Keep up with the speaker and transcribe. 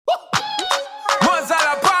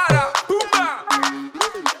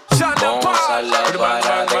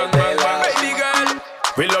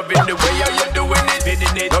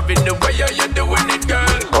loving the way you're doing it,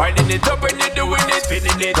 girl. Winding it up when you're doing it,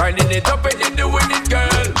 spinning it, grinding it up when you're doing it,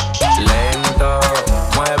 girl. Lento,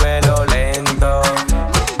 muévelo lento.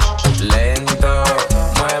 Lento,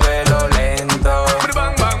 muévelo lento.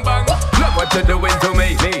 Bang, bang, bang. Love what you're doing to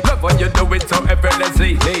me. Love what you're doing so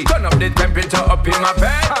effortlessly. Turn up the temperature up in my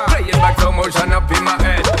bed. Play it back slow motion up in my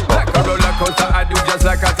head. Like a roller coaster, I do just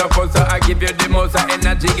like I'm supposed to. I give you the most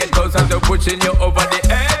energy, get closer to pushing you over the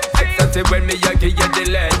edge. Ecstasy when me, I give you the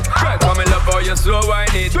lead. Girl, come and love how you slow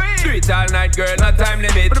whining. Do it all night, girl, no time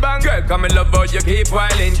limit. Girl, come and love how you keep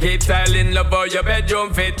whining, keep styling, love how your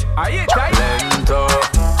bedroom fit. Lento,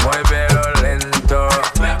 muévelo lento.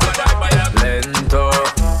 Lento,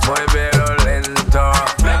 muévelo lento.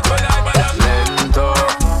 Lento,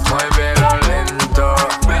 muévelo lento.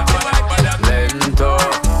 Lento,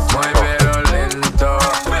 muévelo lento.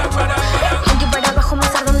 Aquí para abajo me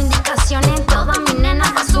está dando indicaciones. Todas mis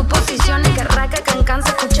nenas pa' sus posiciones. Que raca, cancan, se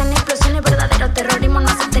escuchan explosiones. Verdadero terrorismo, no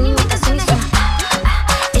acepten imitaciones. Suena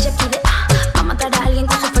ella pide va a matar a alguien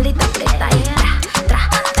con su faldita preta. Y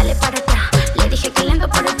dale para atrás. Le dije que lento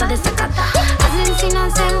por esta desacata. Así si no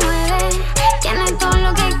se mueve, tiene todo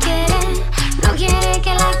lo que quiere. No quiere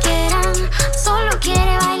que la quieran, solo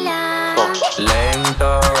quiere bailar.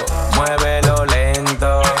 Lento, muévelo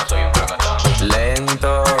lento.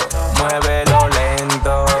 Lento, muévelo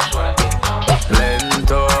lento.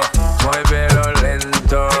 Lento, muévelo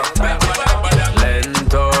lento.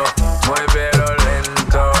 Lento, muévelo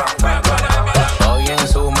lento. Hoy en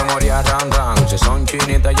su memoria ran ran. Si son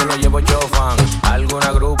chinitas yo lo llevo chofan.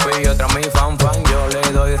 Alguna grupo y otra mi fan fan. Yo le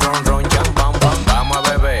doy ron ron chan pam pam. Vamos a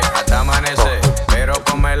beber hasta amanecer, pero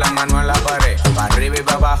ponme la mano en la pared. Pa' arriba y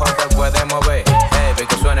pa' abajo te puedes mover. Ve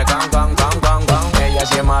que suene can can can can can. Ella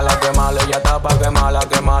si es mala que mala, ella está pa' que mala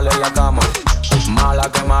en la cama. Mala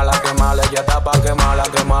que mala, ella está pa' que mala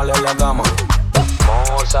en la cama.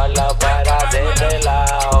 Mozart la para desde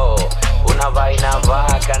lado, una vaina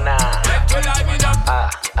bacana.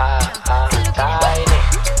 Tainy,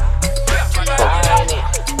 Tainy,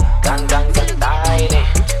 gang gang gang Tainy,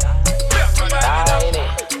 Tainy,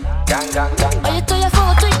 gang gang gang. Hoy estoy a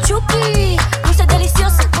fuego, estoy chuki. Dulce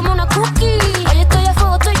deliciosa como una cookie. Hoy estoy a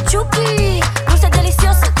fuego, estoy chuki. Dulce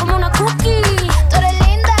deliciosa como una cookie. Tú eres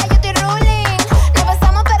linda, yo estoy ruling. Nos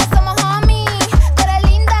besamos pero somos homies. Tú eres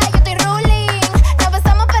linda, yo estoy ruling. Nos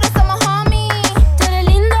besamos pero somos homies. Tú eres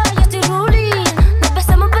linda, yo estoy ruling. Nos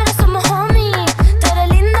besamos pero somos homies. Tú eres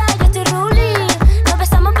linda, yo estoy ruling. Nos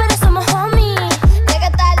besamos pero somos homies. Llegué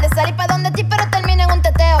tarde, salí pa' donde ti pero terminé en un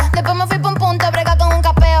teteo. Después me fui pa' un punto a bregar con un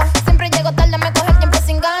capeo. Siempre llego tarde, me coge el tiempo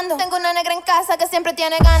cingando. Tengo una negra en casa que siempre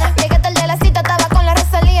tiene ganas. Llegué tarde a la cita, estaba con la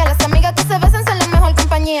Rosalia. Las amigas que se besan son la mejor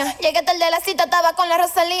compañía. Llegué tarde a la cita, estaba con la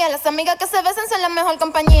Rosalia. Las amigas que se besan son la mejor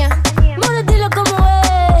compañía. Mora, dilo como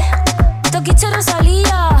es. Tokischa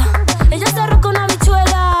Rosalia. Ella se arroja una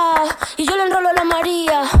bichuela y yo le enrolo a la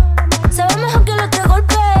María. Sabe mejor que los tres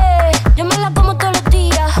golpes. Yo me la como todos los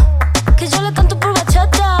días. Que yo le canto por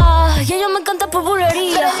bachata y ella me canta por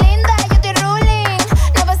bulería. Tú eres linda, yo estoy ruling.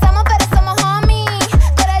 Nos besamos pero somos homies.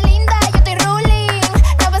 Tú eres linda, yo estoy ruling.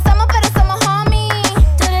 Nos besamos pero somos homies.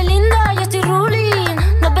 Tú eres linda, yo estoy ruling.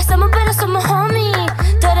 Nos besamos pero somos homies.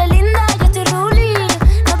 Tú eres linda, yo estoy ruling.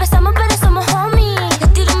 Nos besamos pero somos homies. Le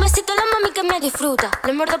tiro un besito a la mami que me disfruta.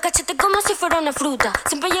 Le muerdo cachete como si fuera una fruta.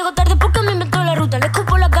 Siempre llego tarde porque me inventó la ruta. Le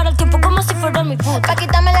escupo la cara al tiempo como si fuera mi puta. Pa'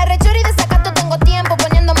 quitarme la rechura y de sacato tengo tiempo.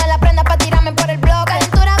 Poniéndome la prenda pa' tirarme por el blog.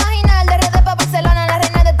 Calentura vaginal de RD pa' Barcelona. La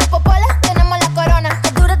reina de tu popola, tenemos la corona.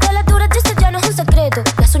 La dura, eso ya no es un secreto.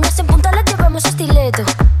 Las uñas en punta las llevamos estileto.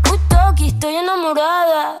 Uy, Toki, estoy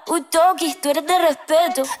enamorada. Uy, Toki, tú eres de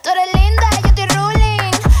respeto. Tú eres linda, yo estoy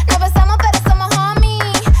ruling. Nos besamos pero somos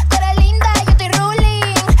homies. Tú eres linda, yo estoy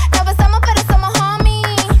ruling. Nos besamos pero somos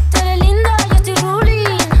homies. Tú eres linda, yo estoy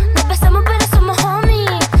ruling. Nos besamos pero somos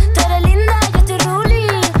homies. Tú eres linda, yo estoy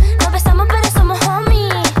ruling. Nos besamos pero somos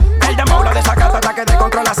homies. El Dembow lo desacata, ataque de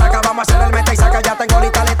control la saca. Vamos a hacer el meta y saca, ya tengo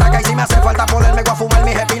lista la estaca. Y si me hace falta ponerme voy a fumar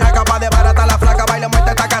mi jepina. Capaz de barata la flaca, baila,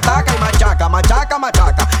 muerte, taca, taca. Y machaca, machaca,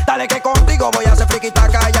 machaca. Dale que contigo voy a hacer friki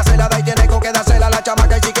taca. Ella se la da y tiene con que dársela a la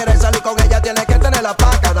chamaca. Y si quieres salir con ella tiene que tener la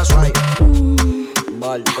paca, that's right.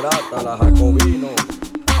 Maltrata la jacobino.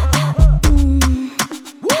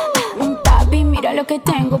 Papi, mira lo que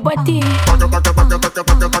tengo para ti.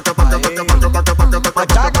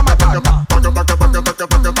 Machaca, machaca.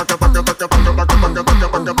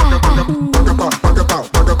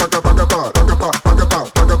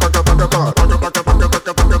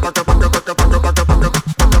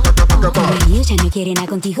 Ya no quiere nada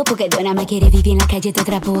contigo. conmigo porque Donna me quiere vivir en la calle de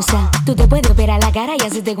otra posa. Tú te puedes operar la cara y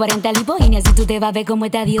hacerte 40 lipoínas y tú te vas a ver como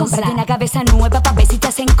esta diosa. Cómprate una cabeza nueva pa' ver si te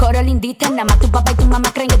hacen coro lindita. Nada más tu papá y tu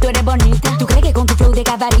mamá creen que tú eres bonita. Tú crees que con tu flow de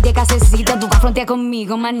cabaret y de casecita tú vas a frontear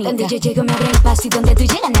conmigo, manita. Donde yo llego me abren paso y donde tú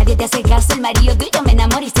llegas nadie te hace caso. El marido tuyo me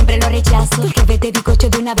enamora y siempre lo rechazo. Porque vete bizcocho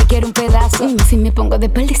de una vez quiero un pedazo. Si me pongo de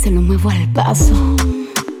espalda y se lo muevo al paso.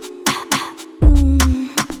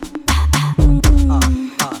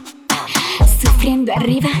 Sufriendo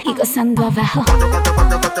arriba y gozando abajo.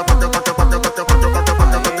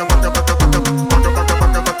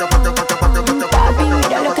 Papi,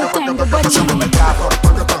 mira lo que tengo, guachi. Súbeme el carro,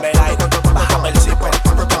 súbeme el aire, bájame el zipper,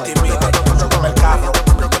 no te intimides. Súbeme el carro,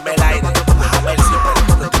 súbeme el aire, bájame el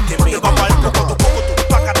zipper, no te intimides. Vamos al poco tu,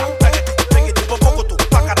 pácata, pégate, pégate, poco tu,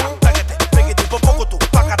 pácata, pégate, pégate, poco tu,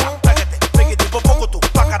 pácata, pégate, pégate, poco tu,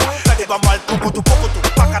 pácata, pégate. Vamos al poco tu,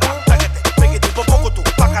 pácata, pégate, pégate, poco tu,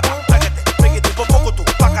 pácata, pégate, pégate, poco tu,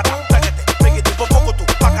 pácata, pégate, pégate, poco tu,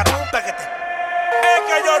 pácata, pégate. Es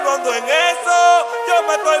que yo no ando en eso, yo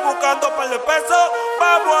me estoy buscando par de pesos.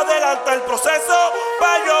 Vamos a adelantar el proceso,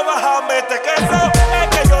 pa' yo bajarme este queso. Es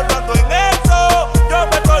que yo no ando en eso, yo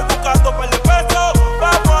me estoy buscando par de pesos.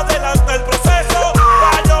 Vamos a adelantar el proceso,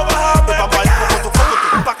 pa' yo bajarme. Vamos al poco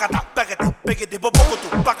tu, pácata, pégate, pégate, poco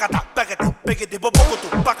tu, pácata, pégate, pégate, poco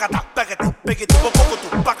tu, pácata, pégate, pégate, poco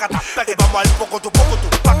tu, pácata, pégate. Vamos al poco tu,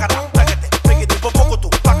 pácata, pégate, pégate, poco tu,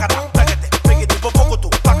 pácata, pégate, pégate, poco tu,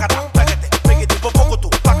 pácata, pégate, pégate, poco tu,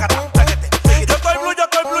 pácata, pégate. Yo estoy blue, yo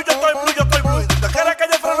estoy blue, yo estoy blue, yo estoy blue. ¿Te quieres que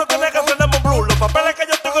yo freno que nega frenemos blue? Los papeles que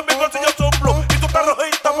yo tengo en mi bolsillo son blue. Y tú estás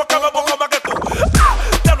rojita porque me pongo más que tú.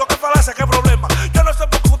 Diablo, qué falacia, qué problema. Yo no sé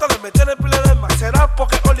por qué ustedes me tienen pile de más. ¿Será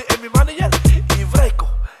porque Oli es mi manager y Breiko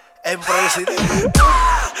en presidente?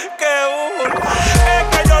 ¡Qué burla! Es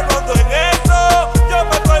que yo no ando en eso, yo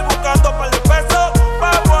me estoy buscando par de pesos.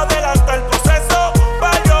 Vamos a adelantar el proceso,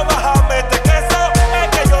 pa' yo bajarme este queso. Es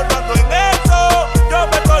que yo no ando en eso, yo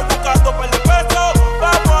me estoy buscando par de pesos.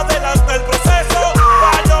 Vamos a adelantar el proceso,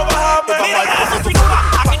 pa' yo bajarme. Mira esa figura,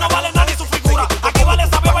 aquí no vale nadie su figura. Aquí vale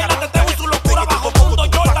saber bailar teteo y su locura. Bajo mundo,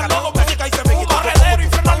 Jordan, luego música y se fuma. Redero y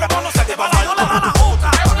Fernando Mono se te para, no le da la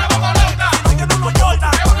juca. Es una bobolonga. Si no tiene uno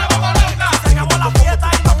Jordan, es una bobolonga. Se acabó la fiesta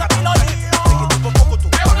y no te pilo lío. Es una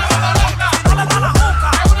bobolonga. Si no le da la juca,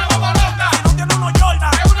 es una bobolonga. Si no tiene uno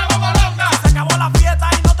Jordan, es una bobolonga. Se acabó la fiesta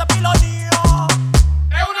y no te pilo lío.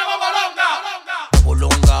 Es una bobolonga.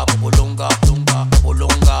 Bobolonga, bobolonga, plumba,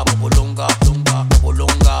 bobolonga, bobolonga, plumba,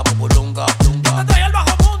 bobolonga, bobolonga, plumba. Te trae al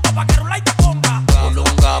bajo mundo pa' que Rula y te ponga.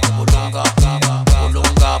 Bobolonga, bobolonga,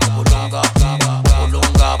 bobolonga, bobolonga,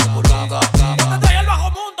 bobolonga, bobolonga. Te trae al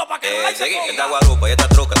bajo mundo pa' que Rula y te Seguí, ponga. esta guarupa y esta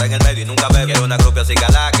truca está en el medio y nunca bebe. Quiero una grupia así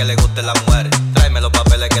galá que le gusten las mujeres. Tráeme los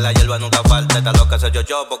papeles que la hierba nunca falta. Esta loca se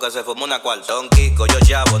yo porque se fumó una cuarta. Son Kiko, yo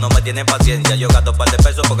chavo, no me tienen paciencia. Yo gasto un par de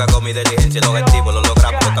pesos porque hago mi diligencia. Los objetivos los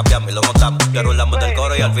logramos, lo cambiamos y lo montamos. Ya rulamos del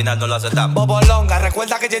coro y al final no lo aceptamos. Bobolonga,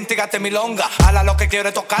 recuerda que ya entregaste mi longa. Ala lo que quiero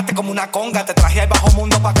es tocarte como una conga. Te traje al bajo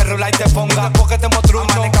mundo pa' que Rula y te ponga. Después que te mostró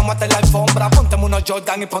amanecamos hasta la alfombra. Pónteme unos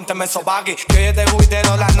Jordan y pónteme esos baggy. Que hoy es de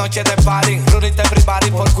juidero, la noche de party. Rula y te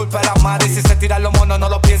everybody por culpa de la mari. Si se tiran los monos no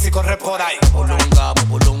lo pienses y corre por ahí. Bobolonga,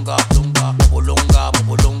 bobolonga, plumba, bobolonga,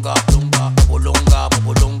 bobolonga, plumba, bobolonga,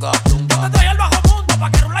 bobolonga, plumba. Te trae al bajo mundo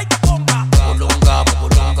pa' que Rula y te ponga. Bobolonga,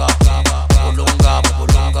 bobolonga, bobolonga, bobolonga,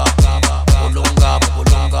 bobolonga,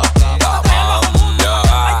 bobolonga.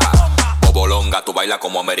 Bobolonga, tú bailas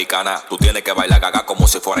como americana. Tú tienes que bailar gaga como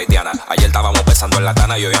si fuera haitiana. Ayer estábamos pesando en la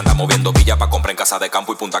tana y hoy andamos viendo villa pa' comprar en Casa de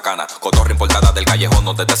Campo y Punta Cana. Cotorra importada del callejón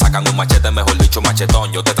donde te sacan un machete, mejor dicho un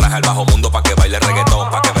machetón. Yo te traje al bajo mundo pa' que baile reggaetón,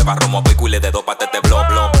 pa' que bebas romo pico y le dé dos patetes blow,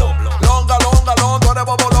 blow, blow, blow. Longa, longa, longa, tú eres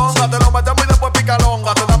bobolonga. Te lo metemos y después pica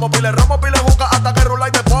longa. Te damos pile romo, pile juca hasta que Rula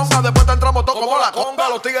y te ponga. Después te entramos todo como la conga.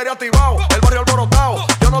 Los tigres activados, el barrio alborotado.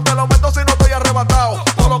 Yo no te lo meto si no estoy arrebatado.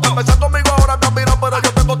 Todos los que empiezan conmigo ahora están mirando, pero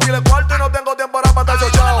yo tengo chile cuarto y no tengo tiempo para matar Si no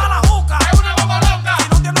le chochao. da la juca, es una bobolonga. Si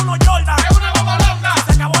no tiene uno Jordan, es una bobolonga.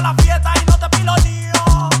 Si se acabó la fiesta y no te pilo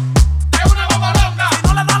lío. Es una bobolonga. Si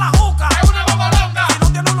no le da la juca, es una bobolonga. Si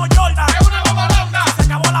no tiene uno Jordan, es una bobolonga. Si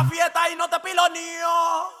se acabó la fiesta y no te pilo lío.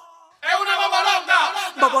 Es una bobolonga.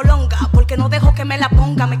 Bobolonga, porque no dejo que me la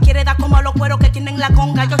ponga. Me quiere dar como a los cueros que tienen la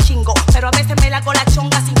conga. Yo chingo, pero a veces me la hago la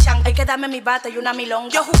chonga sin chan. Hay que darme mi bate y una milonga.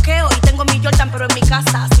 Yo juqueo y tengo mi Jordan, pero en mi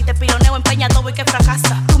casa. Si te piloneo, empeña todo y que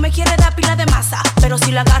fracasa. Tú me quieres dar pila de masa, pero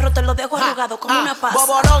si la agarro te lo dejo arrugado como una pasa.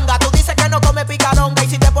 Bobolonga, tú dices que no come picaronga. Y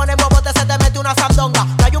si te pones bobote se te mete una sandonga.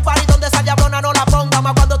 No hay un party donde esa diablona no la ponga.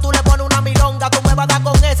 Más cuando tú le pones una milonga. Tú me vas a dar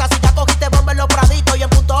con esa. Si ya cogiste bomba en los praditos y en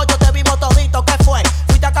punto 8 te vimos todito. ¿Qué fue?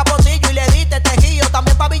 Fuiste a Capotillo y le diste tejido.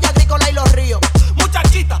 También pa' Villa Agrícola y Los Ríos.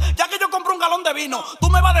 Muchachita, ya que yo compro un galón de vino, tú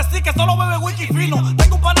me vas a decir que solo bebe whisky fino.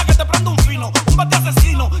 Tengo un pana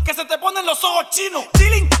chinos.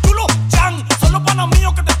 Chilling, chulo, chan. Son los panos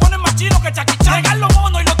míos que te ponen más chinos que Checky Chan. Llegan los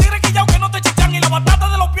monos y los tigres quillados que no te chichan. Y la batata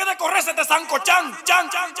de los pies de correr se te zancochan. Chan,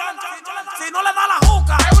 chan, chan, chan. Si no le da la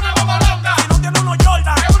juca, es una bobolonga. Si no tiene unos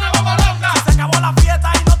Jordan, es una bobolonga. Si se acabó la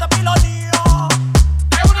fiesta y no te pilonío,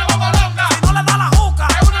 es una bobolonga. Si no le da la juca,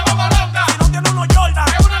 es una bobolonga. Si no tiene unos Jordan,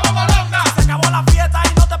 es una bobolonga. Si se acabó la fiesta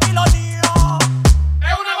y no te pilonío,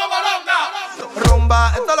 es una bobolonga.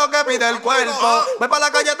 Rumba, esto es lo que pide el cuerpo. Voy pa'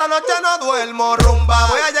 la calle esta noche, no duermo. Rumba,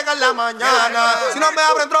 voy a llegar la mañana. Si no me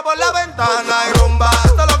abro, entro por la ventana. Y rumba,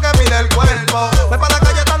 esto es lo que pide el cuerpo. Voy pa' la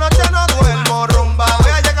calle esta noche, no duermo. Rumba,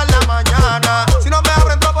 voy a llegar la mañana. Si no me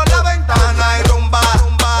abro, entro por la ventana. Y rumba,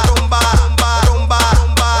 rumba, rumba, rumba,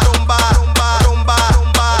 rumba, rumba, rumba, rumba,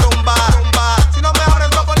 rumba, rumba, rumba. Si no me abro,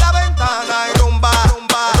 entro por la ventana. Y rumba,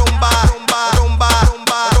 rumba, rumba, rumba,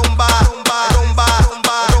 rumba, rumba, rumba, rumba,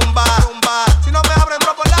 rumba, rumba, rumba, rumba. Si no me abro,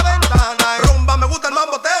 entro por la ventana. Y rumba, me gusta el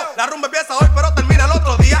mamboteo. La rumba empieza hoy, pero termina el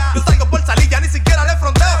otro día. Yo salgo por salir, ya ni siquiera le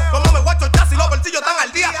fronteo. Como me guacho ya si los bolsillos están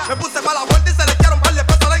al día. Me puse pa' la vuelta y se le echaron par de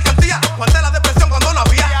pesos a la alcaldía. Guardé la depresión cuando no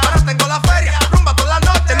había. Ahora tengo la feria, rumba toda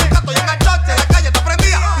la noche. Nunca estoy en el choche, la calle está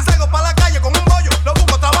prendida. Y salgo pa' la calle con un bollo, lo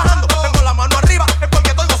busco trabajando. Tengo la mano arriba, es porque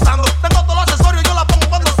estoy gozando. Tengo todos los accesorios, yo la pongo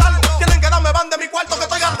cuando salgo. Tienen que darme van de mi cuarto que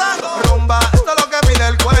estoy gastando. Rumba, esto es lo que pide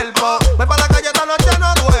el cuerpo. Voy pa' la calle esta noche,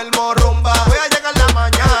 no duermo. Rumba, voy a llegar la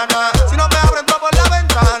mañana. Si no me abro, entro por la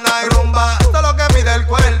ventana. Y rumba, esto es lo que pide el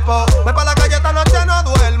cuerpo. Voy pa' la calle esta noche, no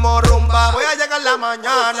duermo. Rumba, voy a llegar la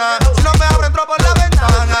mañana. Si no me abro, entro por la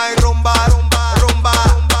ventana. Y rumba, rumba, rumba,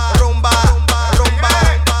 rumba, rumba,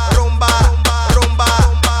 rumba, rumba, rumba.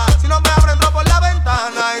 Si no me abro, entro por la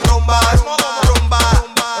ventana. Y rumba, rumba, rumba,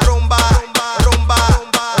 rumba, rumba,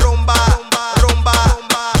 rumba, rumba.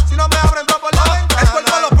 Si no me abro, entro por la ventana. El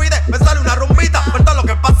cuerpo lo pide, me sale una rumbita. Por todo lo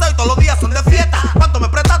que pasé y todos los días son de fiesta. ¿Cuánto me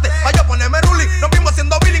prestaste? Pa' yo ponerme ruling. Nos vimos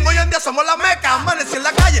haciendo billing, hoy en día somos la meca. Amanecí en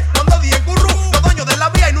la calle, cuando di en curru. Los dueños de la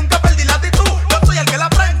vía y nunca perdí la actitud. Yo soy el que la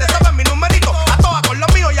prende, saben mi numerito. A todas con lo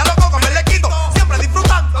mío y a los cocos me le quito. Siempre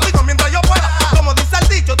disfrutando, digo mientras yo pueda. Como dice el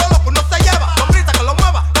dicho, todo lo que uno se lleva. Con risa que lo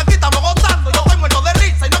mueva, aquí estamos gozando. Yo estoy muerto de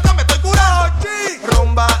risa y no es que me estoy curando.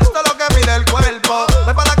 Rumba, esto es lo que pide el cuerpo.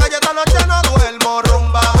 Voy pa' la calle esta noche, no duermo.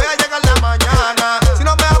 Rumba, voy a llegar la mañana. Si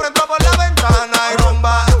no me abro, entro por la ventana. Y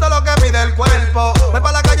rumba, esto es lo que pide el cuerpo. Voy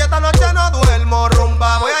pa' la calle esta noche, no duermo.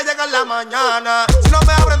 Rumba, voy a llegar la mañana. Si no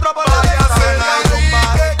me abro, entro por la ventana. Y rumba,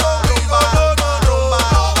 rumba, rumba,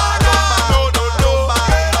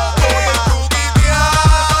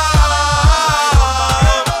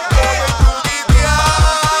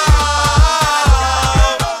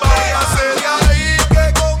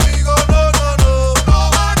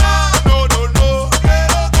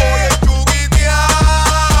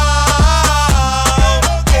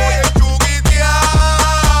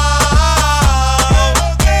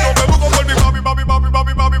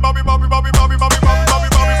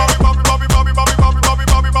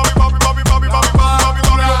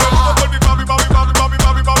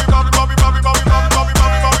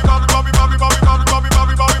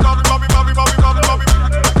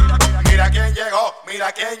 Mira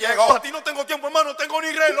quién llegó. A ti no tengo tiempo, hermano, no tengo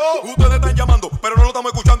ni reloj. Ustedes están llamando, pero no lo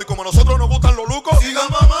estamos escuchando. Y como a nosotros nos gustan los lucos, siga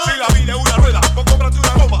mamá. Si la vida es una rueda, pues cómprate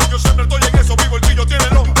una goma. Yo siempre estoy en eso, mi bolsillo tiene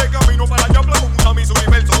loma. De camino para allá, con una misa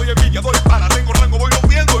universo. Doy envidia, doy para, tengo rango, voy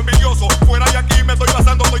rompiendo envidioso. Fuera de aquí me estoy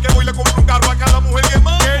pasando, estoy que voy le compro un carro a cada mujer que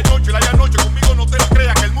más. Que noche, la ya noche, conmigo no te la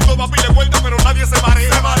creas. Que el mundo va a pile vuelta, pero nadie se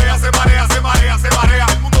marea. Se marea, se marea, se marea, se marea.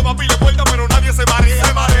 El mundo va a pile vuelta, pero nadie se marea.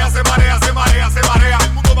 Se marea, se marea, se marea, se marea.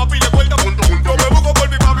 El mundo va a pile vuelta, punto. Yo me busco por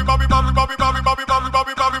mi papi, papi, papi, papi, papi, papi,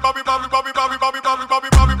 papi, papi, papi, papi, papi.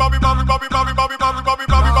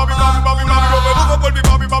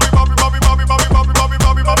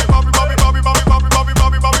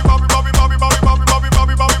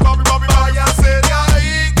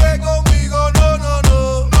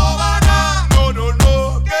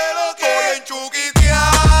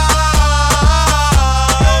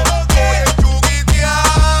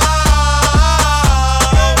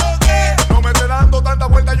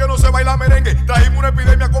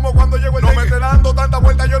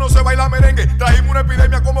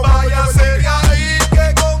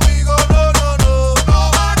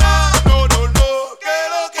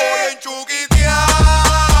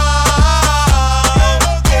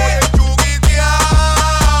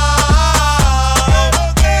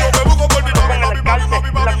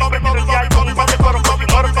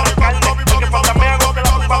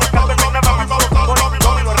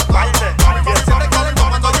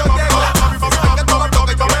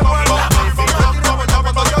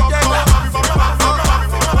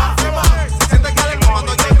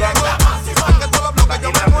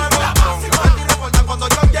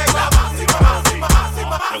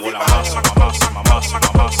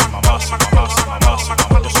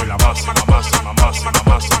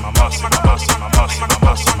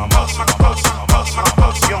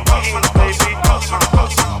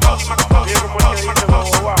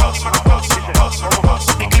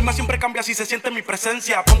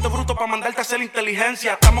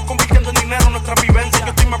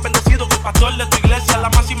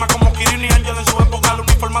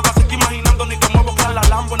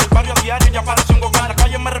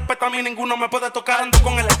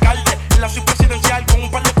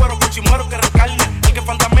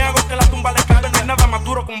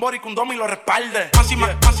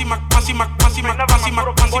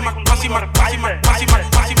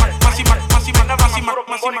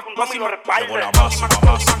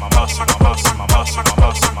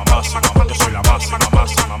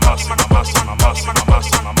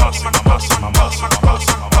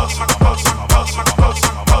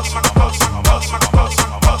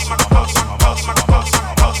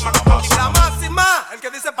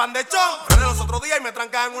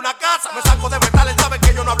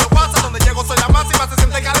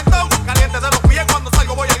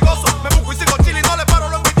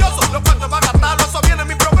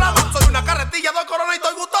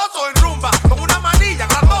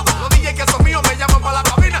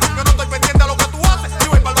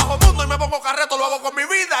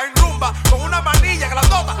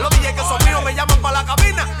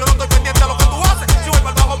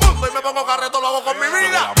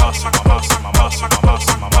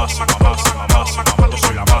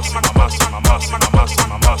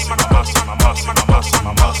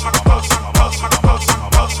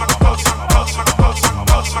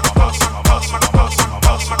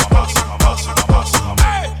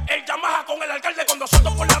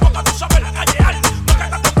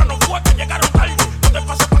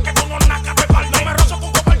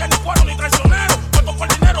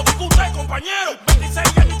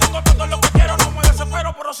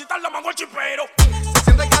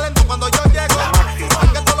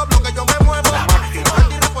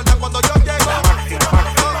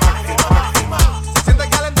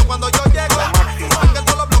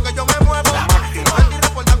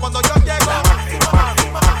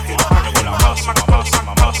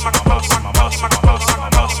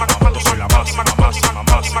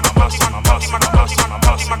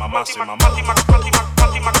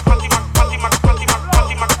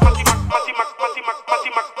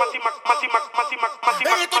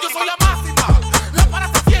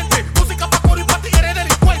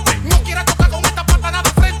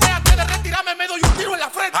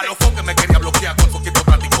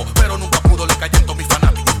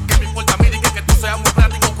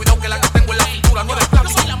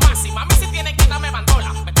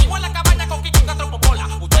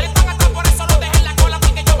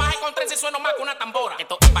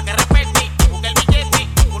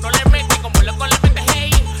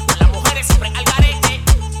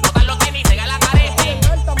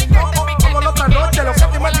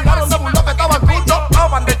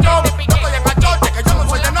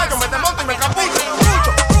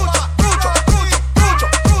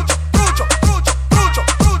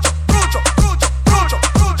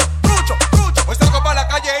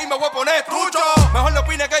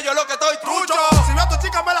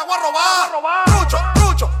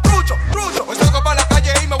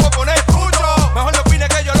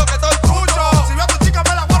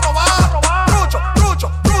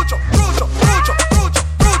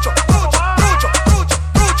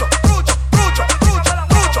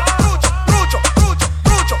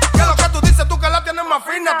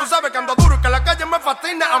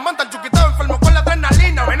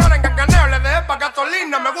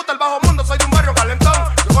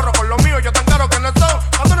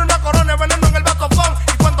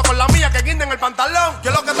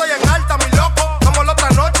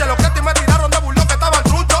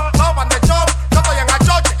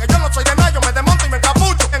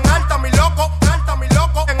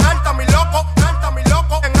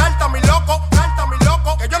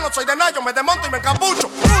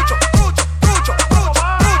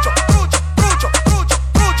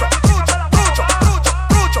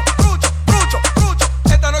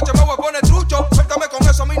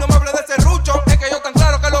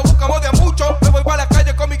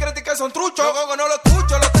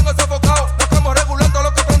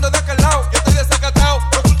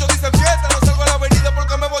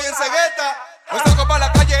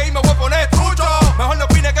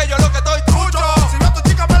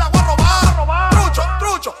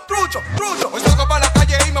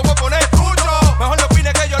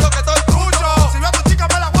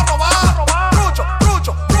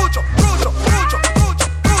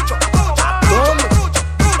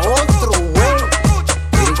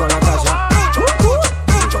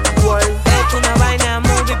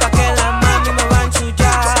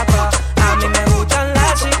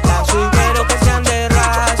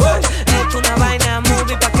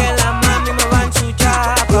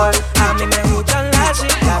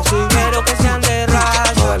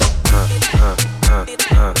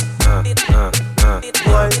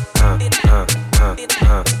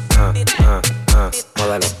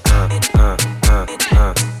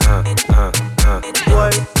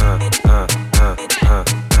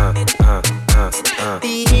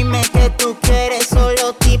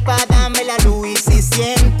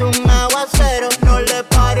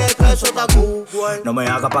 hasta Google. No me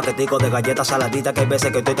haga paquetico de galletas saladitas, que hay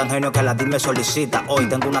veces que estoy tan genio que la DIL me solicita. Hoy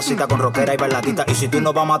tengo una cita con rockera y bailadita, y si tú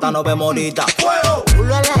no vas a matar, nos vemos ahorita. ¡Fuego!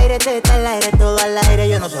 Culo al aire, teta al aire, todo al aire,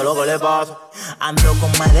 yo no sé lo que le pasa. Ando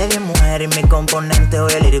con más de 10 mujeres y mi componente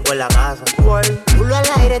hoy el lírico en la casa. Culo al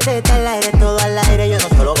aire, teta al aire, todo al aire, yo no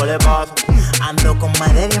sé lo que le pasa. Ando con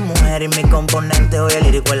más de 10 mujeres y mi componente hoy el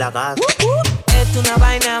lírico en la casa. Esto es una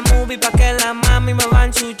vaina movie pa' que la mami me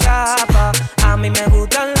van chuchapa. A mí me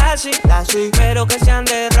gustan las pero que sean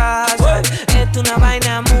de raza. Esto es una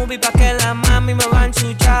vaina movie pa' que la mami me van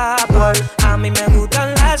chuchapa. A mí me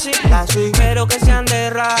gustan las pero que sean de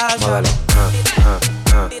raza. Muévelo.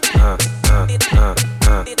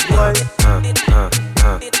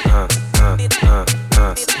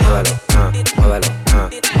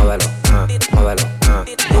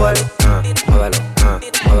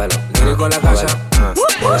 Lirico en la casa.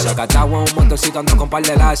 Sacatagua en un motorcito ando con par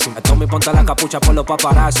de lazi. Esto me ponte la capucha por los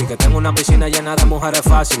paparazzi. Que tengo una piscina llena de mujeres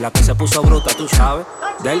fácil. La que se puso bruta, tú sabes.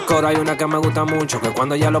 Del coro hay una que me gusta mucho. Que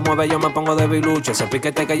cuando ella lo mueve yo me pongo de bilucho. Ese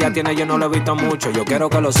piquete que ella tiene yo no lo he visto mucho. Yo quiero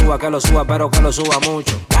que lo suba, pero que lo suba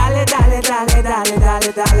mucho. Dale, dale, dale, dale,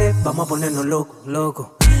 dale, dale. Vamos a ponernos loco,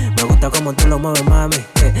 loco. Me gusta como tú lo mueves, mami.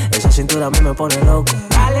 Esa cintura a mí me pone loco.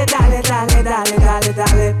 Dale, dale, dale, dale, dale,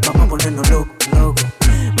 dale. Vamos a ponernos loco, loco.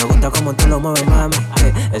 Me gusta como tú lo mueves, mami.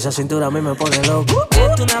 Esa cintura a mí me pone loco.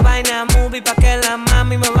 Esto es una vaina movie pa' que la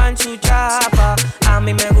mami me van chuchapa. A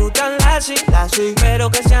mí me gustan las pero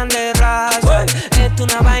que sean de raza. Esto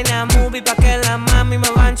es una vaina movie pa' que la mami me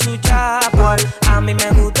van chuchapa. A mí me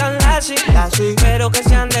gustan las pero que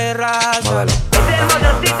sean de raza. Muévelo. Este es el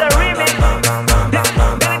Motorcito remix.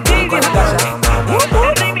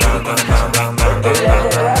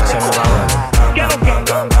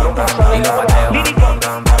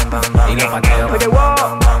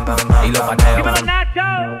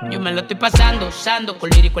 Yo me lo estoy pasando, usando con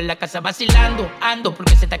Lirico en la casa vacilando. Ando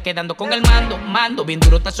porque se está quedando con el mando. Bien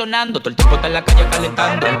duro está sonando, todo el tiempo está en la calle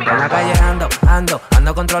calentando. En la calle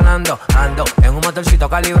ando controlando. Ando en un motorcito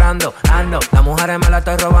calibrando. Ando, las mujeres me la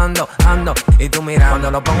estoy robando. Ando, y tú mira,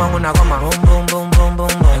 cuando lo pongo en una goma, bum, bum, bum, bum, bum,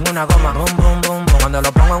 bum. En una goma, bum, bum, bum, bum. Cuando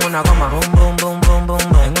lo pongo en una goma, bum, bum, bum, bum, bum,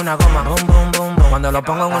 bum. En una goma, bum, bum, bum, bum. Cuando lo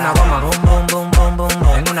pongo en una goma, bum, bum, bum, bum, bum,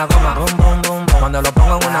 bum. En una goma, bum, bum, bum, bum. Cuando lo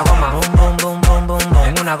pongo en una goma, bum, bum, bum, bum, bum, bum.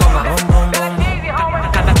 En una goma, bum, bum, bum,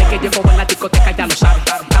 bum. Cada vez que llego a la discoteca ya lo saben.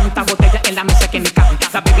 Tanta botella en la mesa que ni cabe.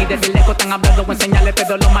 La bebida de lejos están hablando en señales,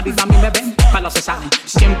 pero los maridos a mí me ven, palos se salen.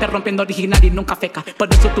 Siempre rompiendo original y nunca feca.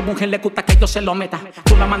 Por eso tu mujer le gusta que yo se lo meta.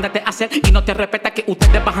 Tú la mandaste a hacer y no te respeta, que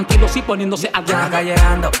ustedes bajan kilos y poniéndose a En la calle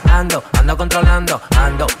ando controlando.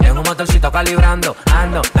 Ando en un motorcito calibrando.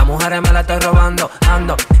 Ando, las mujeres me la estoy robando.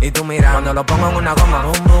 Ando, y tú mira, cuando lo pongo en una goma,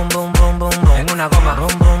 bum, bum, bum, bum, bum, bum. En una goma, bum,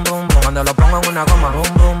 bum, bum, bum. Cuando lo pongo en una goma, bum,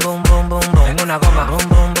 bum, bum, bum, bum, bum. En una goma, bum,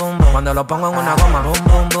 bum, bum, bum. Cuando lo pongo en una goma, bum,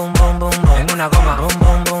 bum, bum, bum, bum, bum. En una goma, bum,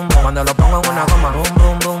 bum, bum, bum. Cuando lo pongo en una goma, bum,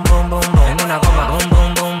 bum, bum, bum, bum, bum. En una goma, bum,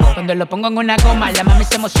 bum, bum, bum. Cuando lo pongo en una goma, la mami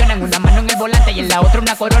se emociona. En una mano en el volante y en la otra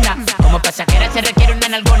una corona. Como pasajera se requiere una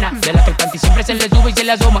nalgona, de la que el panty siempre se le sube y se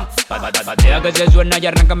le asoma. Batea que se suena y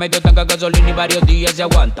arranca medio tanga gasolina y varios días se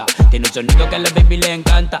aguanta. Tiene un sonido que a la baby le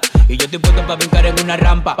encanta. Y yo estoy puesto pa' brincar en una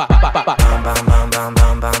rampa.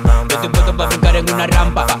 Yo estoy puesto pa' brincar en una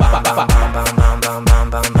rampa.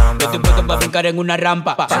 Yo estoy puesto pa' brincar en una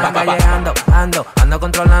rampa. En la calle ando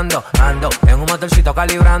controlando. Ando en un motorcito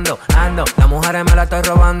calibrando. Ando, las mujeres me la estoy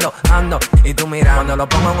robando. Ando, y tú mira, cuando lo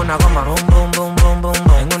pongo en una goma, bum, bum, bum, bum, bum,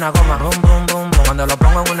 bum. En una goma, bum, bum, bum, bum. Cuando lo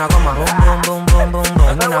pongo en una goma, bum, bum, bum, bum, bum, bum.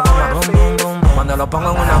 En una goma, bum, bum, bum, bum. Cuando lo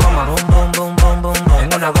pongo en una goma, bum, bum, bum, bum, bum, bum.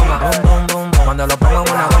 En una goma, bum, bum, bum, bum. Cuando lo pongo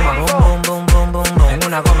en una goma, bum, bum, bum, bum, bum, bum. En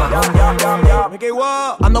una goma, bum, bum, bum, bum.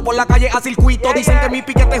 Ando por la calle a circuito. Dicen que mi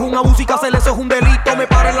piquete es una música, hacer eso es un delito. Me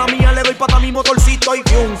paro en la mía, le doy pata a mi motorcito. Y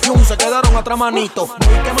fium, fium, se quedaron atrás manito.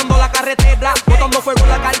 Voy quemando la carretera, botando fuego en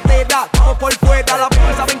la cartera. Vamos por fuera, la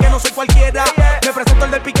pibes saben que no soy cualquiera. Me presento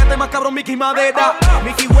el del piquete más cabrón, Myky Madera.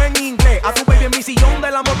 Myky buen inglés, a tu baby en mi sillón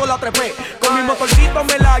de la moto la trepé. Con mi motorcito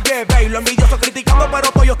me la llevé. Y lo envidioso criticando, pero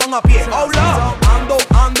todos están a pie. Hola,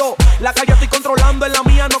 ando, la calle estoy controlando. En la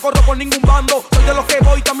mía no corro por ningún bando. Soy de los que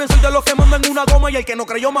voy, también soy de los que mando en una goma. Y el que no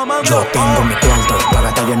creyó mamando. Yo tengo mi cuarto,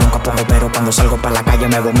 págate yo nunca pongo pero. Cuando salgo para la calle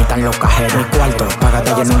me vomitan los cajeros. Mi cuarto, págate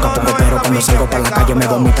yo nunca pongo pero. Cuando salgo para la calle me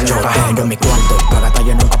vomitan los cajeros. Mi cuarto, págate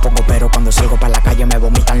yo nunca pongo pero. Cuando salgo para la calle me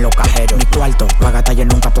vomitan los cajeros. Mi cuarto, págate yo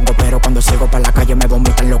nunca pongo pero. Cuando salgo para la calle me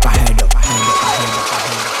vomitan los cajeros.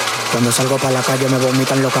 Cuando salgo para la calle me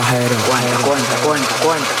vomitan los cajeros. Cuenta.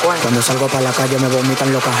 Cuando salgo para la calle me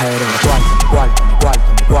vomitan los cajeros.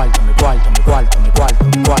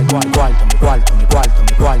 Mi cuarto.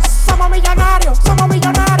 Somos millonarios.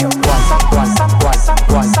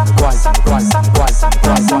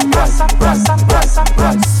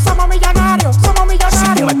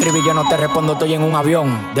 estoy en un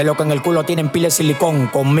avión. De lo que en el culo tienen pile de silicón.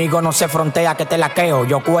 Conmigo no se frontea que te laqueo.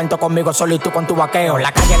 Yo cuento conmigo solo y tú con tu vaqueo.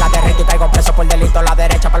 La calle la derrito y caigo preso por delito. La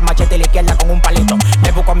derecha para el machete y la izquierda con un palito.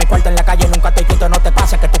 Me busco mi cuarto en la calle, nunca te quito. No te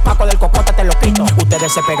pases que tu paco del cocote te lo quito.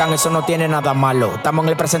 Ustedes se pegan, eso no tiene nada malo. Estamos en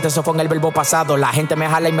el presente, eso fue en el verbo pasado. La gente me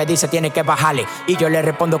jala y me dice tiene que bajarle. Y yo le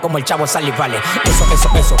respondo como el chavo sale y vale.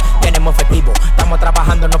 Eso, tenemos efectivo. Estamos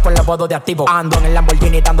trabajando no por los bodos de activo. Ando en el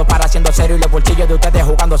Lamborghini dando para haciendo cero. Y los bolsillos de ustedes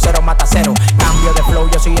jugando cero mata cero. Cambio de flow,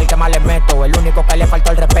 yo soy el que más les meto. El único que le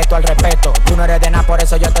faltó el respeto al respeto. Tú no eres de nada, por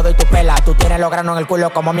eso yo te doy tu pela. Tú tienes los granos en el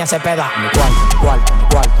culo como me hace peda. Mi cuarto.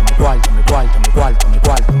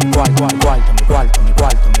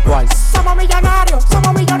 Somos millonarios,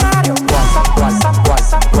 somos millonarios.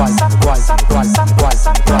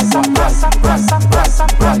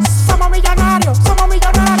 Somos millonarios, somos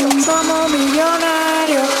millonarios. Somos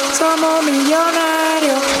millonarios, somos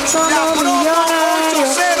millonarios. Somos millonarios.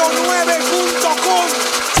 809.com.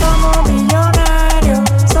 Somos millonarios,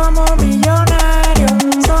 somos millonarios.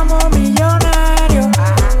 Somos millonarios.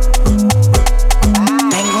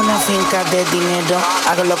 Tengo una finca de dinero,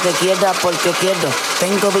 hago lo que quiera porque quiero.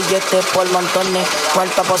 Tengo billetes por montones,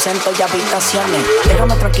 cuarto aposento y habitaciones.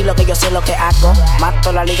 Déjame tranquilo que yo sé lo que hago.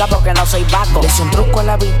 Mato la liga porque no soy vago. Le hice un truco a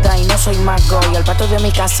la vida y no soy mago. Y al patio de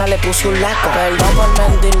mi casa le puse un laco. Perdón por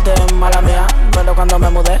mentir de mala mía, pero cuando me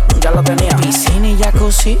mudé ya lo tenía. Piscina y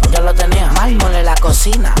jacuzzi, ya lo tenía. Mármol en la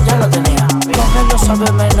cocina, ya lo tenía. Cógelo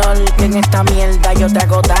sabe menor que en esta mierda yo te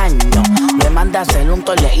hago daño. Me manda a hacer un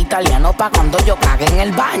toile italiano pa' cuando yo cague en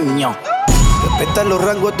el baño. Respeta los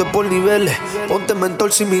rangos de por niveles. Ponte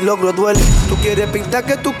mentor si mi logro duele. Tú quieres pintar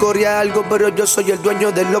que tú corrías algo, pero yo soy el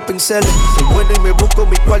dueño de los pinceles. Soy bueno y me busco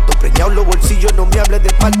mi cuarto. Preñado los bolsillos, no me hables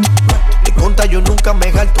de parto. De conta yo nunca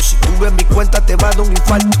me jalto. Si tú ves mi cuenta te va a dar un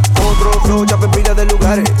infarto. Otro flow ya en pila de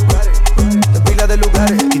lugares. En pila de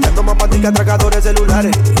lugares. Quitando más panty que atracadores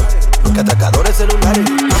celulares. Que atracadores celulares.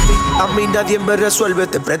 A mí nadie me resuelve.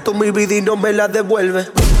 Te presto mi vida y no me la devuelve.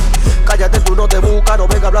 Cállate, tú no te buscas. No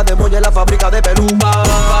venga a hablar de moña en la fábrica de peluca.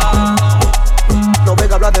 No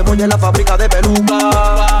venga a hablar de moña en la fábrica de peluca.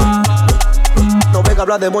 No venga a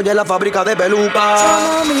hablar de moña en la fábrica de peluca.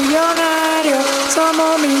 Somos millonarios,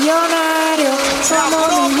 somos millonarios.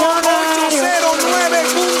 Somos millonarios.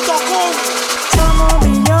 809.com. Somos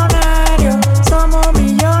millonarios, somos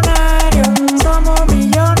millonarios. Somos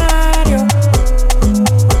millonarios.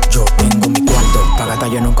 Yo tengo mi cuarto, pagata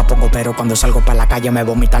yo nunca pongo pero cuando salgo para la calle me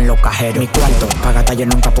vomitan los cajeros. Mi cuarto, pagata yo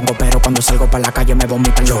nunca pongo pero cuando salgo para la calle me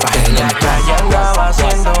vomitan los cajeros. En la calle andaba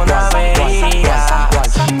haciendo una avería.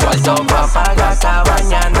 Cuarto pa' pagar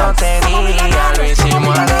cabaña no tenía. Lo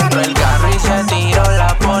hicimos adentro del carro y se tiró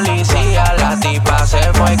la policía. La tipa se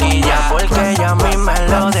fue guilla porque ella misma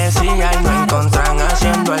lo decía y me encontran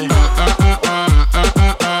haciendo el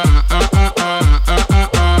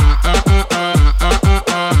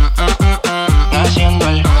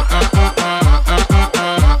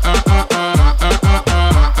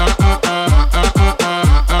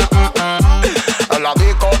La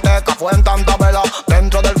discoteca fue en tanta vela,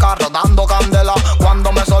 dentro del carro dando candela.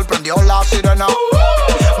 Cuando me sorprendió la sirena,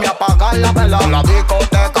 me apagan la vela. La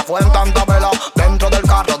discoteca fue en tanta vela, dentro del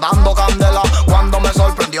carro dando candela. Cuando me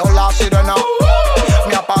sorprendió la sirena,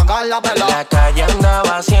 me apagan la vela. La calle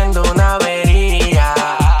andaba haciendo una avería.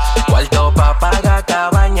 Cuarto pa' pagar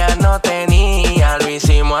cabaña no tenía. Lo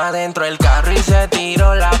hicimos adentro del carro y se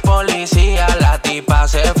tiró la policía. La tipa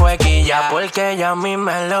se fue quilla porque ella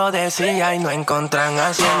misma lo decía y no encontran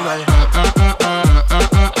haciendo el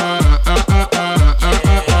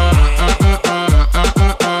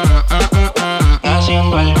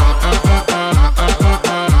haciendo el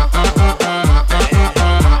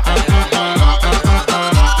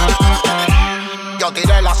Yo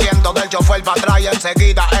tiré el asiento del chofer para atrás y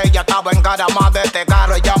enseguida ella estaba encaramada de este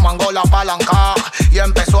carro. Ella mangó la palanca y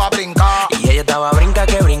empezó a brincar. Y ella estaba brinca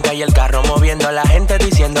que brinca y el carro moviendo a la gente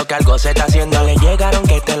diciendo que algo se está haciendo. Le llegaron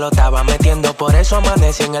que te lo estaba metiendo, por eso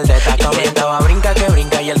amanecí en el destacamento. Y ella estaba brinca que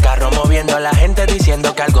brinca y el carro moviendo a la gente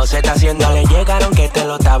diciendo que algo se está haciendo. Le llegaron que te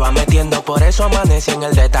lo estaba metiendo, por eso amanecí en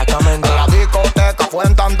el destacamento. La discoteca fue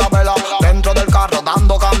en tanta vela, dentro del carro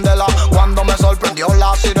dando candela. Cuando me sorprendió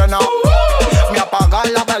la sirena, me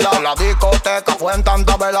apagan la vela. La discoteca fue en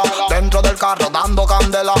tanta vela, dentro del carro dando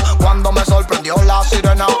candela. Cuando me sorprendió la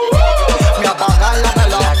sirena, me apagan la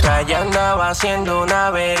vela. La calle andaba haciendo una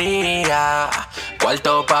avería.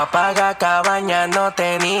 Cuarto pa' pagar cabaña no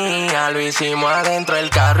tenía. Lo hicimos adentro del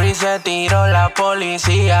carro y se tiró la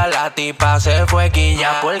policía. La tipa se fue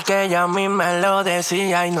quilla porque ella misma lo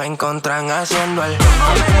decía y no encontran haciendo el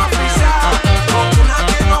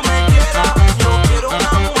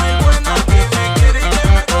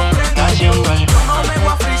haciendo el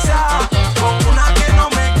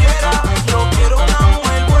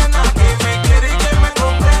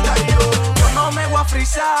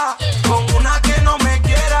frisa con una que no me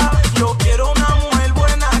quiera. Yo quiero una mujer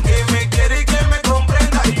buena que me quiere y que me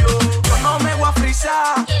comprenda. Yo no me voy a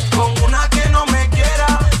frisar con una que no me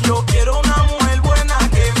quiera. Yo quiero una mujer buena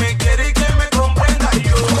que me quiere y que me comprenda.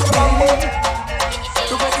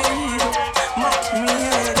 Tu pequeñito, mami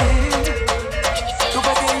eres. Tu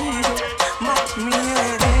pequeñito, mami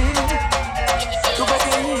eres. Tu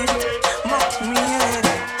pequeñito, mami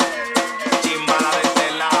eres. Chimbala de este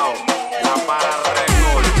lado, la para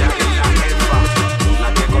récord, Jackie la jefa, la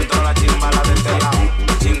que controla chimbala de este lado.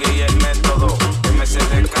 Chingue y el método,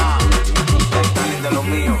 MCDK, el talent de lo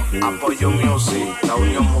mío, Apoyo Music, la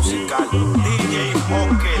unión musical, DJ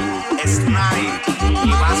Hocker, Snipe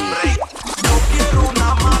y Bass Break. No quiero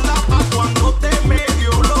una mala pa' cuando te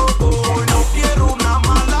medio loco. No quiero una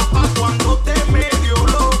mala pa' cuando te medio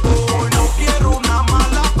loco. No quiero una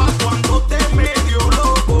mala pa' cuando te medio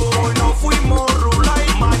loco. No fuimos rula y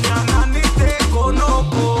mañana ni te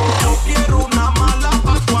conozco. No quiero una mala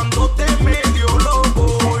pa' cuando te medio loco.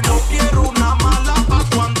 No quiero una mala pa'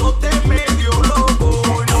 cuando te medio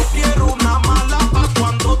loco. No quiero una mala pa'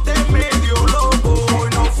 cuando te medio loco.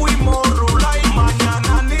 No fuimos rula y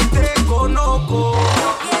mañana ni te conozco.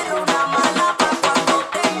 No quiero una mala pa' cuando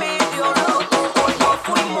te medio loco. No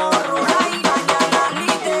fuimos rula y mañana ni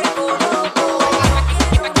te conozco. No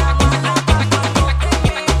quiero una mala pa' cuando te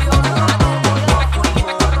medio loco. No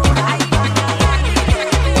fuimos rula y mañana ni te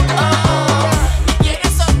conozco.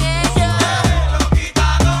 ¿Quiénes son ellos?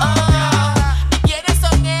 ¿Quiénes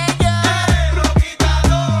son ellos?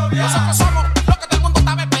 Nosotros somos lo que todo el mundo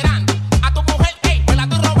estaba esperando. A tu mujer, ey, me la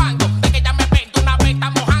estoy robando. De que ella me ve, de una vez está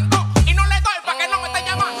mojando. Y no le doy pa' que no me esté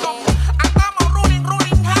llamando. Andamos running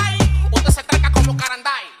high. Usted se tranca como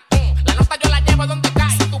Carandai. La nota yo la llevo donde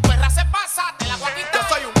cae. Si tu perra se pasa, te la voy a quitar. Yo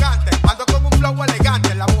soy un gante, ando con un flow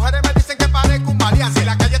elegante. Las mujeres me dicen que parezco un maleante. Si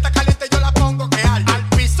la calle está caliente, yo la pongo que alta. Al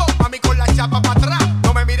piso, mami, con la chapa para atrás.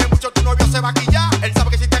 No me mires mucho, tu novio se va a quillar. Él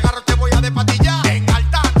sabe que si te agarro te voy a despatillar. En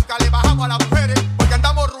alta, nunca le bajamos a las mujeres, porque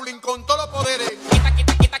andamos ruling con todos los poderes. ¿Y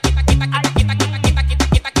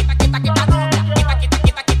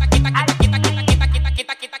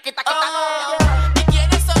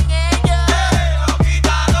quiénes son ellos?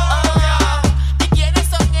 ¿Y quiénes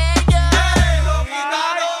son ellos?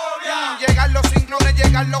 Llegan los ciclones,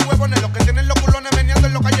 llegan los huevones, los que tienen los culones meneando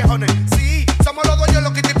en los callejones. Sí, somos los dueños,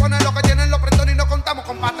 los quitipones, los que tienen los prendones y no contamos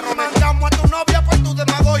con patrones. Mandamos a tu novia por tu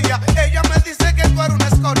demagogia. Ella me dice que tú eres una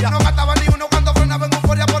escoria. No gastaba ni uno cuando frenaba en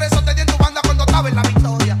euforia, por eso te di en tu banda cuando estaba en la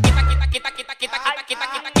victoria.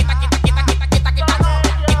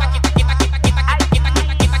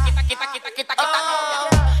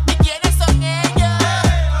 ¿Y quiénes son ellos?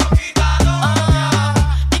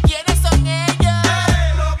 ¿Y quiénes son ellos?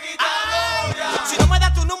 Si no me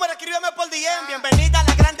das tu número, escríbeme por DM. Bienvenida a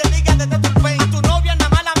la grande liga desde Tulpen. A tu novia nada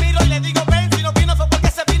más la miro y le digo ven. Si no vino fue porque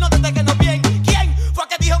se vino desde que no bien. ¿Quién fue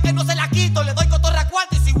que dijo que no se la quito? Le doy cotorra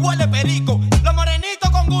cuarto y si huele perico. Los morenitos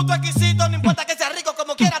con gusto exquisito, no importa que sea rico,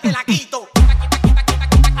 como quiera te la quito.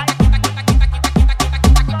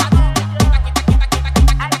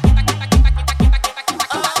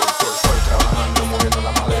 Estoy trabajando moviendo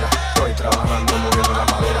la madera. Estoy trabajando moviendo la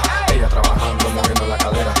madera. Ella trabajando moviendo la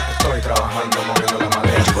cadera. Estoy trabajando moviendo la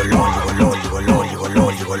madera.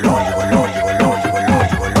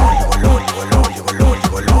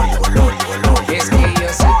 Es que yo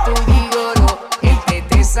soy tu gigolo, el que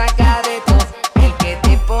te saca de todo, el que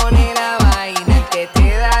te pone la vaina, el que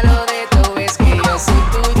te da lo de todo. Es que yo soy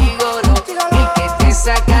tu gigolo, el que te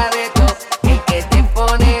saca de todo, el que te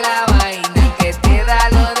pone la vaina, el que te da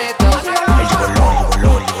lo de todo.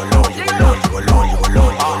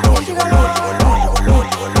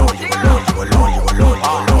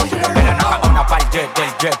 De la nota una pa'l jet,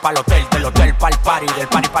 del jet pa'l hotel, del hotel pa'l party, del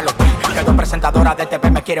party pa'l hotel. Que dos presentadoras de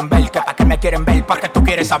TV me quieren ver, que pa' que me quieren ver, pa' que tú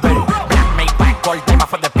quieres saber. Black, Maybach, gold, tema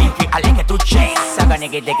for the pinky, I like it to chase. Saga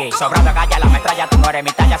nigga, sobrando galla, la metralla, tú no eres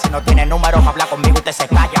mi talla. Si no tienes números, habla conmigo, usted se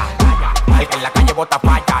calla. El que en la calle bota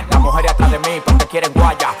falla, las mujeres atrás de mí porque quieren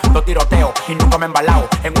guaya. Dos tiroteos y nunca me he embalado.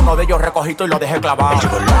 En uno de ellos recogito y lo dejé clavado.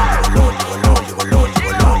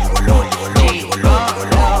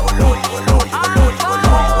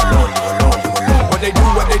 What they do,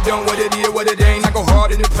 what they don't, what it is, what it ain't. I go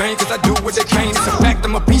hard in the pain, cause I do what they can't. It's a fact,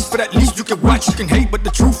 I'm a beast, but at least you can watch, you can hate. But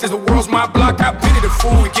the truth is the world's my block. I pity the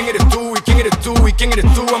fool, we king of the two, we king of the two, we king of the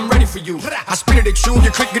two. I'm ready for you. I spit it at you,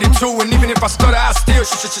 you click it too. And even if I stutter, I still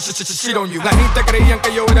shit on you. La gente creían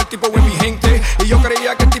que yo era el tipo de mi gente, y yo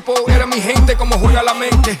creía que el tipo era mi gente. Como juega la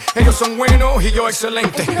mente, ellos son buenos y yo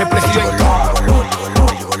excelente. El presidente.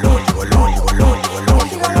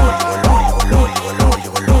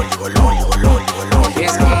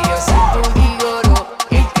 Es que yo soy tu gigolo,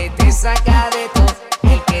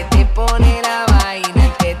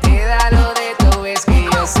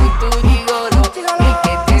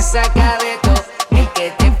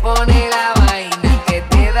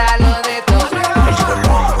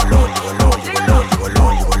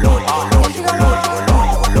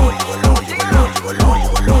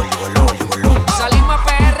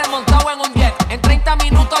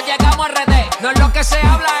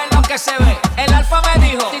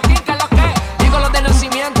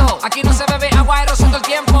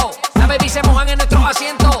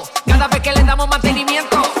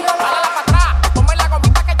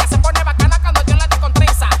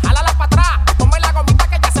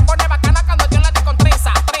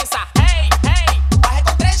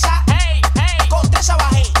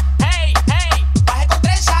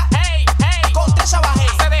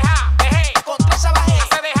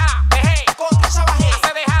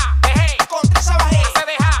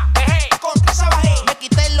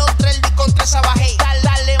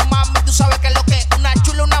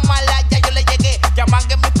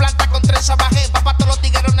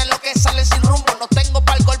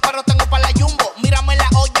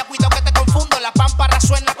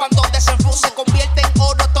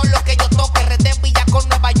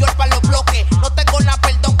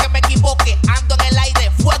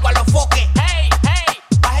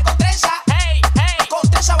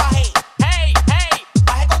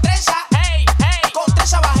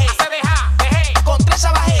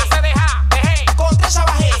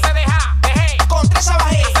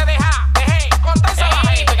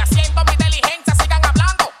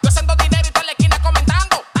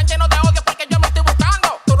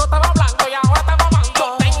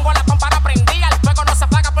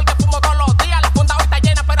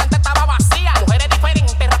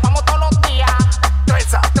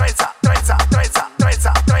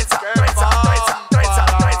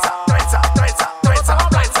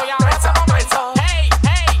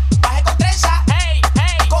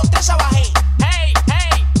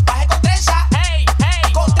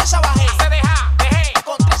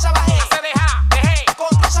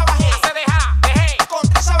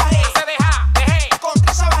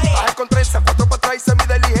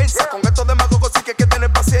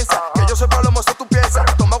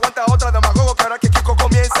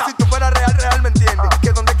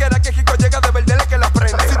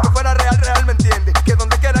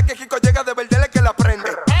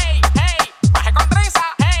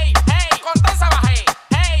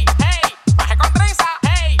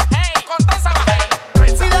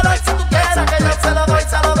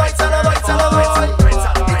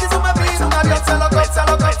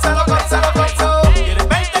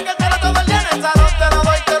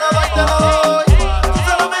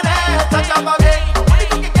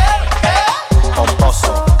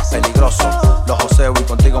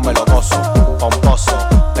 contigo me lo gozo. Pomposo,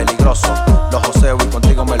 peligroso, los joseo y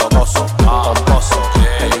contigo me lo gozo. Pomposo,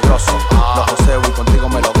 peligroso, los joseo y contigo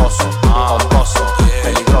me lo gozo. Pomposo,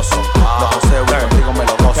 peligroso, los joseo y contigo me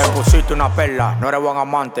lo gozo. Te pusiste una perla, no eres buen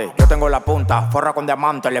amante. Yo tengo la punta, forra con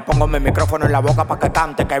diamante. Le pongo mi micrófono en la boca pa' que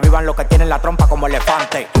cante. Que vivan los que tienen la trompa como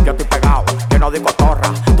elefante. Yo estoy pegado, yo no digo torra.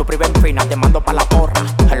 Tu priva en fina, te mando pa' la porra.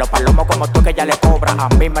 En los palomos como tú que ya le cobra. A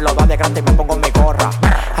mí me lo da de gratis y me pongo mi gorra.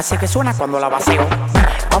 Así que suena cuando la vacío.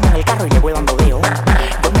 Vamos en el carro y le voy dando deo.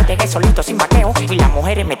 Yo me pegué solito sin vaqueo. Y las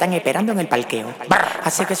mujeres me están esperando en el parqueo.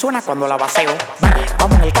 Así que suena cuando la vaceo.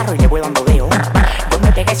 Vamos en el carro y le voy dando deo. Yo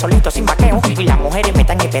me pegué solito sin vaqueo. Y las mujeres me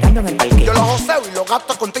están esperando en el parqueo. Yo lo joseo y lo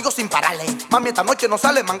gasto contigo sin pararle. Mami, esta noche no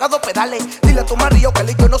sale mangado pedales. Dile a tu marido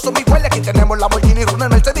que yo no soy igual. Aquí tenemos la Lamborghini, Runa,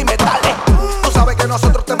 Mercedes y metales. Tú sabes que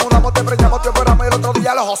nosotros te mudamos, te preñamos, te operamos y el otro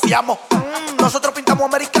día lo joseamos. Nosotros pintamos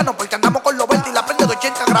americanos porque andamos con los 20 y la prende de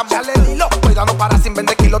 80 gramos. Dale el hilo, cuidado para sin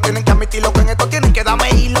vender kilos. Tienen que admitirlo que en esto tienen que darme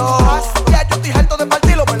hilo. Ya yo estoy harto de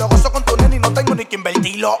partirlo, me lo gozo con tu nene y no tengo ni que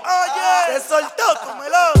invertirlo. Oye, se soltó con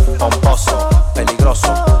Meloso. Pomposo,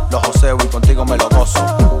 peligroso, los joseo y contigo me lo gozo.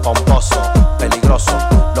 Pomposo, peligroso,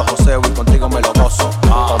 los joseo y contigo me lo gozo.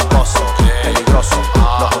 Pomposo, peligroso,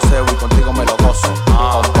 los joseo y contigo me lo gozo.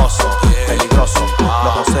 Pomposo, peligroso,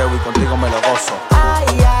 los joseo y contigo me lo gozo.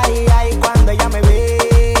 Ay, ay, ay, cuando ella me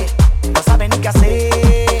ve, no sabe ni qué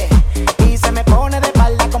hacer. Y se me pone de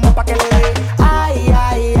espalda como pa' que le dé. Ay,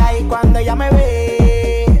 ay, ay, cuando ella me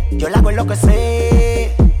ve, yo la hago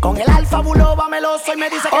enloquecer. Con el Alfa buloba meloso y me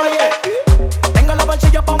dice que oye, tengo los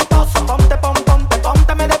bolsillos pomposos. Ponte,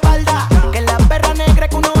 pónteme de espalda. Que en la perra negra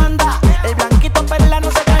que uno anda, el blanquito perla no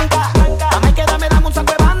se tranca. Dame que dame un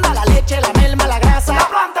saco de banda. La leche, la melma, la grasa, la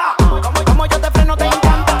planta. Como yo te freno te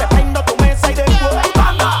encanta. Te prendo tu mesa y después tu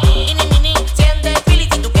banda. Mini, siente el feeling.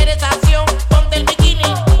 Si tú quieres acción, ponte el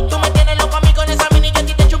bikini. Tú me tienes loco a mí con esa mini. Que a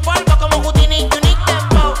ti te chupo algo como Houdini. You need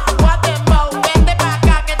Dembow, what Dembow. Vente pa'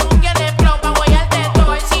 acá que tú quieres flow. Pa' guayarte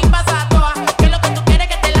todo y sin pasar toa. Que lo que tú quieres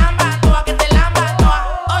que te lamba toa. Que te lamba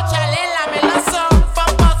toa. Óchale la meloso,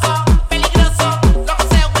 pomposo, peligroso. Lo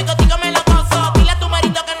joseo y contigo me lo gozo. Dile a tu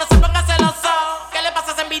marido que no se ponga celoso. ¿Qué le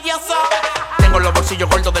pasa a ese envidioso? Tengo los bolsillos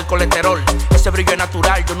gordos del colesterol. Ese brillo es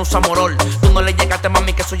natural, yo no uso amorol. Tú no le llegaste,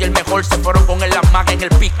 mami, que soy el mejor. Se fueron con el amague en el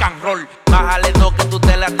pick and roll. Bájale dos que tú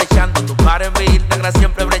te la estás echando. Tu par en Instagram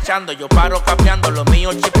siempre brechando. Yo paro cambiando, lo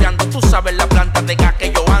mío chipeando. Tú sabes la planta de gas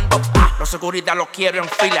que yo ando. Los seguridad los quiero en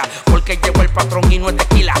fila. Porque llegó el patrón y no es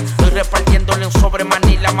tequila. Estoy repartiéndole un sobre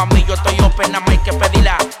Manila. Mami, yo estoy open, nada más hay que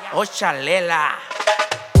pedirla. Óchalela.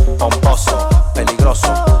 Pomposo,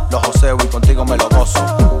 peligroso, los joseo y contigo me lo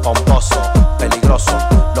gozo. Pomposo, peligroso,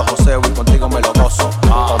 los joseo y contigo me lo gozo.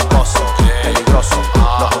 Pomposo, peligroso,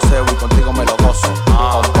 los joseo y contigo me lo gozo.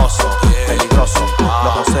 Pomposo, peligroso,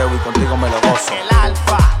 los joseo y contigo me lo gozo. El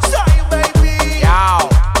Alfa, soy baby. Yo,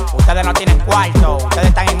 ustedes no tienen cuarto, ustedes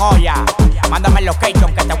están en olla. Mándame el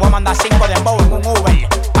location que te voy a mandar 5 Dembow en un Uber.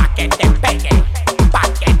 Pa' que te pegue, pa'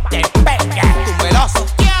 que te pegue. Tu Meloso.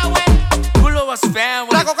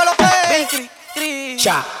 Trago que lo que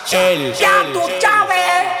Ya, él. Ya tú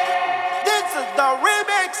sabes. This is the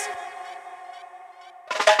remix.